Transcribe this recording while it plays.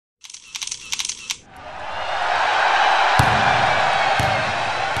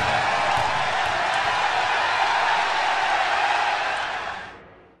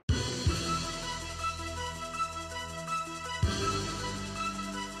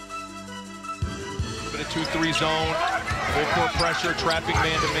2-3 zone, full court pressure, trapping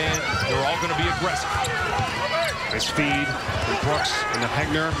man-to-man. They're all going to be aggressive. Nice feed from Brooks and the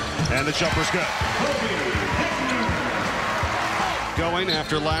Hegner, and the jumper's good. Going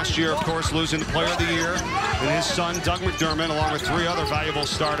after last year, of course, losing the Player of the Year, and his son, Doug McDermott, along with 3 other valuable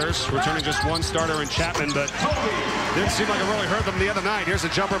starters, returning just 1 starter in Chapman, but didn't seem like it really hurt them the other night. Here's a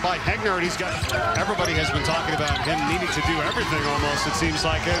jumper by Hegner, and he's got, everybody has been talking about him needing to do everything almost, it seems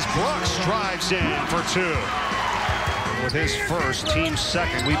like, as Brooks drives in for 2. With his first, team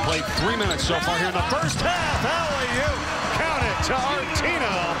second. We played 3 minutes so far here in the first half. Alley-oop, count it to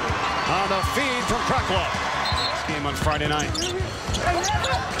Artino on the feed from Krecklow. This game on Friday night.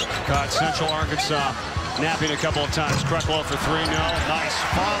 Caught Central Arkansas napping a couple of times. Krecklow for 3, no. Nice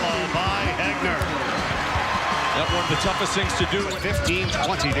follow by Hegner. That's one of the toughest things to do.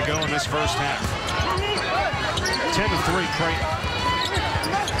 15-20 to go in this first half. 10-3 Creighton.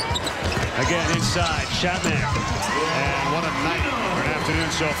 Again inside, Chapman. And what a night or an afternoon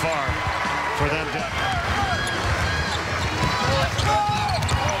so far for them.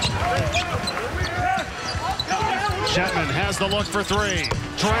 Chapman has the look for 3.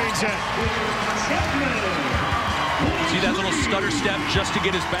 Drains it. See that little stutter step just to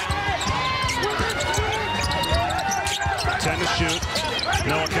get his back. 10 to shoot.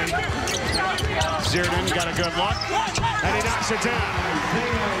 Milliken. Zierden got a good look. And he knocks it down.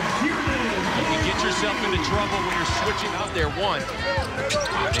 You can get yourself into trouble when you're switching out there, one.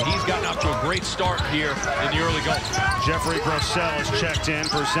 And he's gotten off to a great start here in the early goal. Jeffrey Grossell is checked in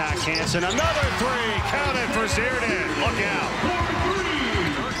for Zach Hansen. Another 3, counted for Zierden. Look out.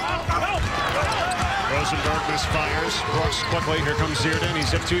 Rosenberg misfires. Brooks quickly. Here comes Zierden.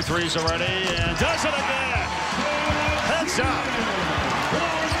 He's hit 2 threes already and does it again. Heads up.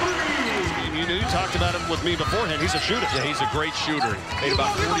 You talked about him with me beforehand. He's a shooter. Yeah, he's a great shooter. Made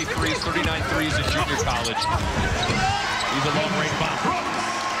about 40 threes, 39 threes in junior college. He's a long-range bomber.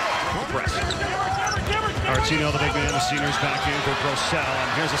 Press. Artino, the big man, the senior's back in for Grossell, and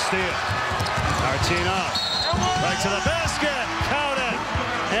here's a steal. Artino, right to the basket, count it,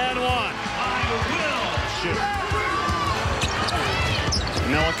 and 1. Shoot.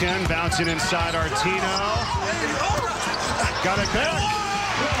 Milliken bouncing inside Artino. Got it back.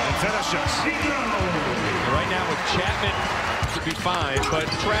 And finishes. Right now with Chapman, should be fine, but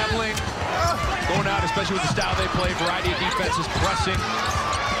traveling, going out, especially with the style they play, variety of defenses, pressing,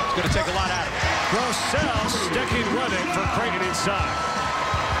 it's going to take a lot out of it. Grossell sticking with it for Creighton inside.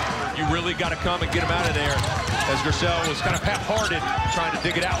 You really got to come and get him out of there, as Grossell was kind of half-hearted trying to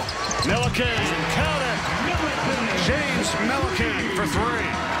dig it out. Milliken, count it. James Milliken for 3.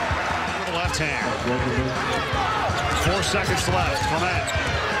 With the left hand. 4 seconds left. Clement.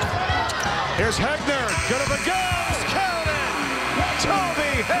 Here's Hegner. Good if it goes. Count it.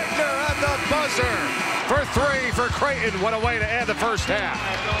 Toby Hegner at the buzzer for 3 for Creighton. What a way to end the first half.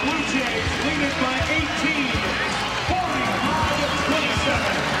 Bluejays lead it by 18.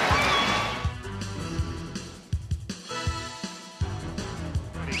 45-27.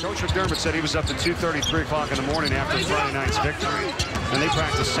 Coach McDermott said he was up to 2:30, 3 o'clock in the morning after Friday night's victory. And they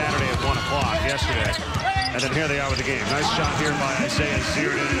practiced Saturday at 1 o'clock yesterday. And then here they are with the game. Nice shot here by Isaiah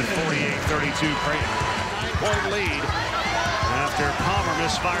Zierden at 48-32 Creighton. 9-point lead after Palmer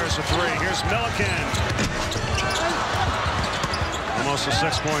misfires a 3. Here's Milliken. Almost a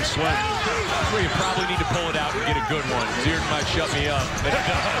 6-point swing. That's where you probably need to pull it out and get a good one. Zierden might shut me up. But it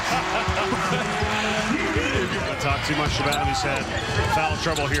does. Don't talk too much about him. He's had foul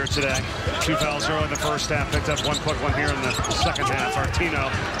trouble here today. 2 fouls early in the first half. Picked up 1 quick one here in the second half.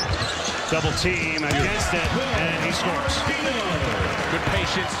 Artino. Double team against it, and he scores. Good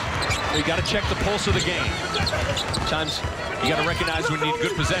patience. You got to check the pulse of the game. Sometimes you got to recognize when you need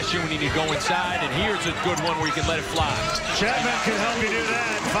good possession, when you need to go inside, and here's a good one where you can let it fly. Chapman can help you do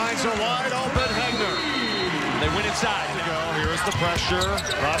that. Finds a wide open Hegner. They went inside. There you go. Here's the pressure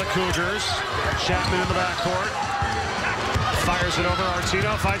by the Cougars. Chapman in the backcourt. Fires it over.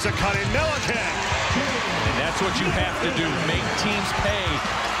 Artino finds a cutting Milliken. And that's what you have to do. Make teams pay.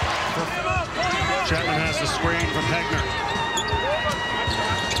 Chapman has the screen from Hegner.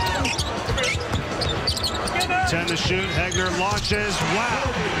 10 to shoot. Hegner launches. Wow.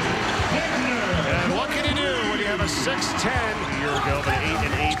 And what can you do when you have a 6'10" a year ago, but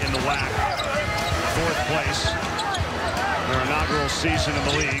 8-8 in the WAC? 4th place. Their inaugural season in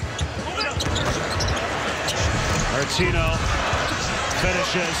the league. Artino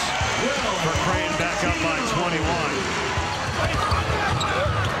finishes for Creighton, back up by 21.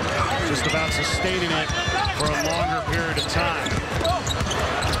 Just about sustaining it for a longer period of time.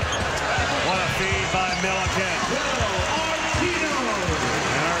 What a feed by Milliken.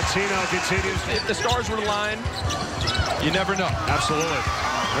 And Pitino continues. If the stars were aligned, you never know. Absolutely.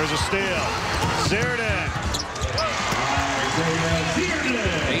 There's a steal. Zierden.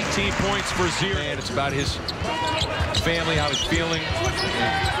 18 points for Zierden. And it's about his family, how he's feeling.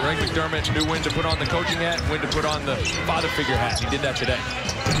 And Greg McDermott knew when to put on the coaching hat, when to put on the father figure hat. He did that today.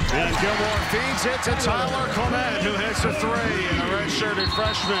 And Gilmore feeds it to Tyler Clement, who hits a three, and a red-shirted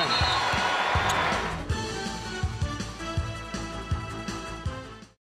freshman.